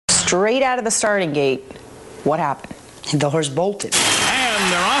straight out of the starting gate, what happened? The horse bolted.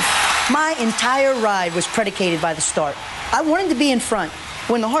 And they're off. My entire ride was predicated by the start. I wanted to be in front.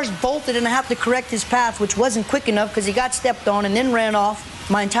 When the horse bolted and I had to correct his path, which wasn't quick enough because he got stepped on and then ran off,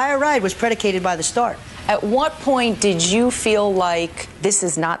 my entire ride was predicated by the start. At what point did you feel like this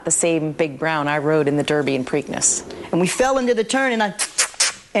is not the same Big Brown I rode in the Derby and Preakness? And we fell into the turn and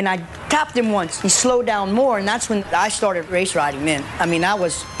I tapped him once. He slowed down more, and that's when I started race riding then. I mean, I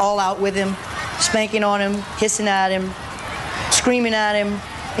was all out with him, spanking on him, hissing at him, screaming at him,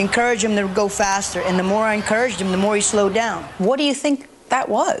 encourage him to go faster. And the more I encouraged him, the more he slowed down. What do you think that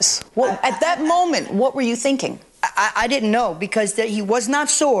was? At that moment, what were you thinking? I didn't know, because he was not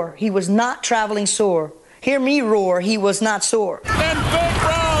sore. He was not traveling sore. Hear me roar, he was not sore. And Big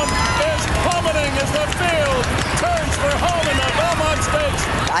Brown is plummeting as the field turns for home in the Belmont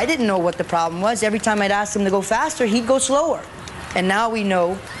Stakes. I didn't know what the problem was. Every time I'd ask him to go faster, he'd go slower. And now we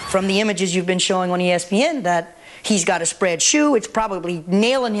know from the images you've been showing on ESPN that he's got a spread shoe. It's probably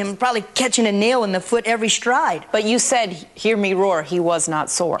nailing him, probably catching a nail in the foot every stride. But you said, hear me roar, he was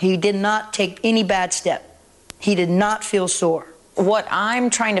not sore. He did not take any bad step. He did not feel sore. What I'm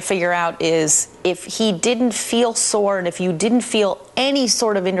trying to figure out is if he didn't feel sore and if you didn't feel any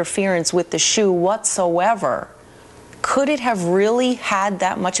sort of interference with the shoe whatsoever, could it have really had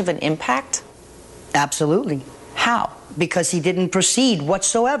that much of an impact? Absolutely. How? Because he didn't proceed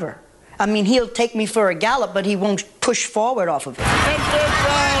whatsoever. I mean, he'll take me for a gallop, but he won't push forward off of it. And Big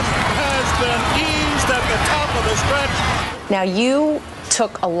Brown has been eased at the top of the stretch. Now, you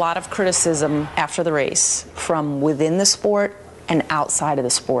took a lot of criticism after the race from within the sport and outside of the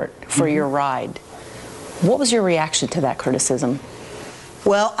sport for your ride. What was your reaction to that criticism?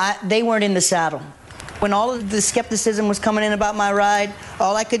 Well, they weren't in the saddle. When all of the skepticism was coming in about my ride,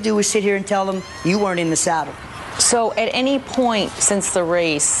 all I could do was sit here and tell them, you weren't in the saddle. So at any point since the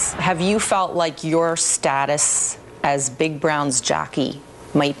race, have you felt like your status as Big Brown's jockey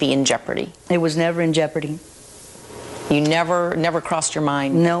might be in jeopardy? It was never in jeopardy. You never crossed your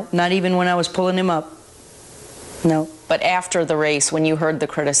mind? No, not even when I was pulling him up. No. But after the race, when you heard the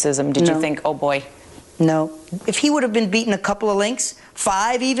criticism, did you think, oh boy? No. If he would have been beaten a couple of lengths,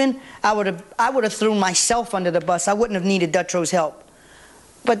 5 even, I would have thrown myself under the bus. I wouldn't have needed Dutro's help.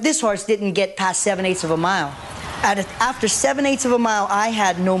 But this horse didn't get past 7/8 of a mile. After 7/8 of a mile, I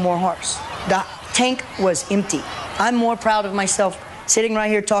had no more horse. The tank was empty. I'm more proud of myself sitting right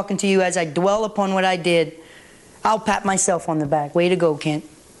here talking to you as I dwell upon what I did. I'll pat myself on the back. Way to go, Kent.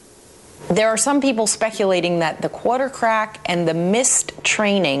 There are some people speculating that the quarter crack and the missed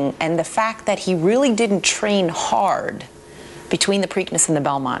training and the fact that he really didn't train hard between the Preakness and the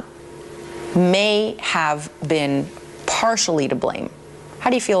Belmont may have been partially to blame. How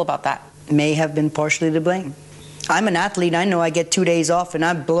do you feel about that? May have been partially to blame. I'm an athlete. I know I get 2 days off and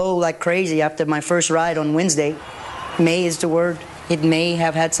I blow like crazy after my first ride on Wednesday. May is the word. It may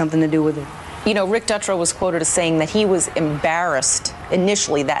have had something to do with it. You know, Rick Dutro was quoted as saying that he was embarrassed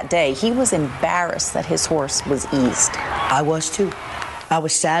initially that day. He was embarrassed that his horse was eased. I was too. I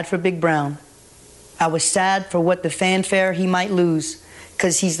was sad for Big Brown. I was sad for what the fanfare he might lose,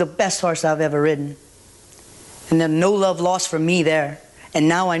 because he's the best horse I've ever ridden. And then no love lost for me there. And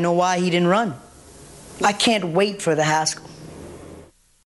now I know why he didn't run. I can't wait for the Haskell.